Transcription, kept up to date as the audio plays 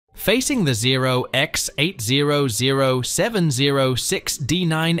Facing the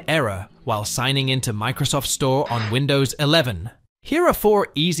 0x800706d9 error while signing into Microsoft Store on Windows 11. Here are 4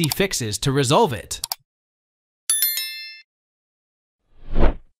 easy fixes to resolve it.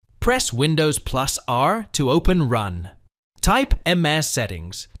 Press Windows plus R to open Run. Type MS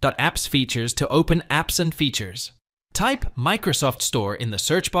Settings.apps features to open Apps and Features. Type Microsoft Store in the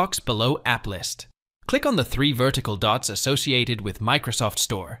search box below App List. Click on the 3 vertical dots associated with Microsoft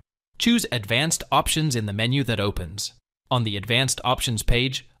Store. Choose Advanced Options in the menu that opens. On the Advanced Options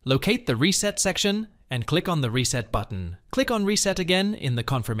page, locate the Reset section and click on the Reset button. Click on Reset again in the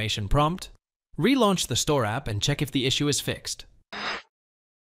confirmation prompt. Relaunch the Store app and check if the issue is fixed.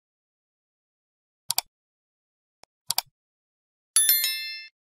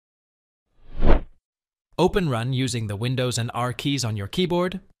 Open Run using the Windows and R keys on your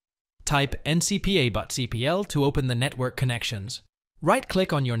keyboard. Type ncpa.cpl to open the network connections.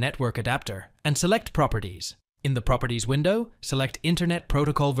 Right-click on your network adapter and select Properties. In the Properties window, select Internet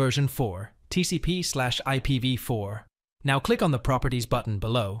Protocol version 4, TCP/IPv4. Now click on the Properties button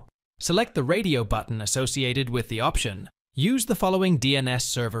below. Select the radio button associated with the option. Use the following DNS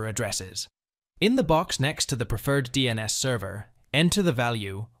server addresses. In the box next to the preferred DNS server, enter the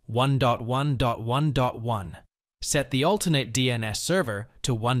value 1.1.1.1. Set the alternate DNS server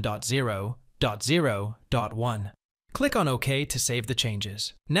to 1.0.0.1. Click on OK to save the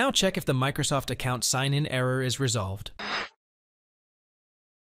changes. Now check if the Microsoft account sign-in error is resolved.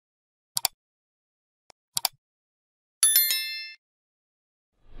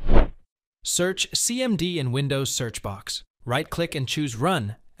 Search CMD in Windows search box. Right-click and choose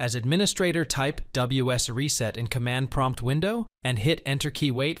Run. As administrator, type WS Reset in command prompt window and hit Enter key.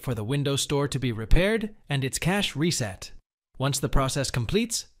 Wait for the Windows Store to be repaired and its cache reset. Once the process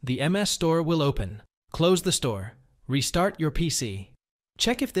completes, the MS Store will open. Close the store. Restart your PC.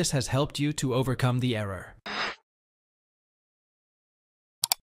 Check if this has helped you to overcome the error.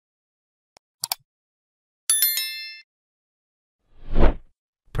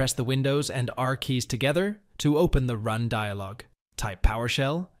 Press the Windows and R keys together to open the Run dialog. Type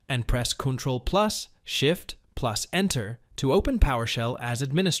PowerShell and press Ctrl+, Shift + Enter to open PowerShell as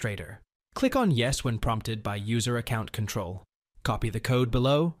administrator. Click on Yes when prompted by User Account Control. Copy the code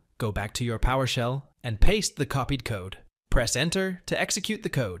below, go back to your PowerShell, and paste the copied code. Press Enter to execute the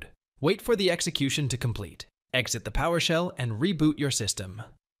code. Wait for the execution to complete. Exit the PowerShell and reboot your system.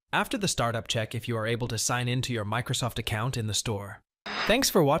 After the startup, check if you are able to sign into your Microsoft account in the store.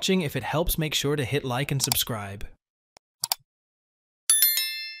 Thanks for watching. If it helps, make sure to hit like and subscribe.